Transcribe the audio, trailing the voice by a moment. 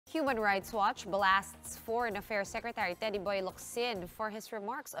Human Rights Watch blasts Foreign Affairs Secretary Teodoro Locsin for his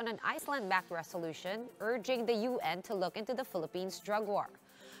remarks on an Iceland-backed resolution urging the UN to look into the Philippines drug war.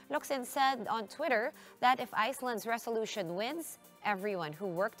 Locsin said on Twitter that if Iceland's resolution wins, everyone who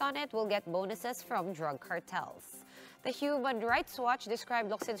worked on it will get bonuses from drug cartels. The Human Rights Watch described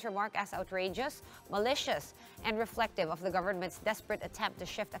Locsin's remark as outrageous, malicious, and reflective of the government's desperate attempt to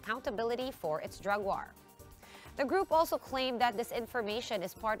shift accountability for its drug war. The group also claimed that this information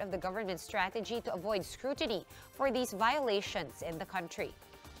is part of the government's strategy to avoid scrutiny for these violations in the country.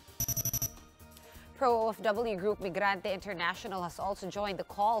 Pro-OFW group Migrante International has also joined the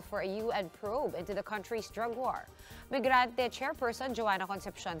call for a UN probe into the country's drug war. Migrante chairperson Joanna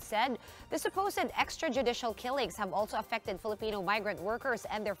Concepcion said the supposed extrajudicial killings have also affected Filipino migrant workers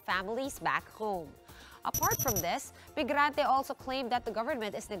and their families back home. Apart from this, Migrante also claimed that the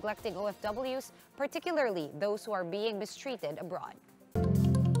government is neglecting OFWs, particularly those who are being mistreated abroad.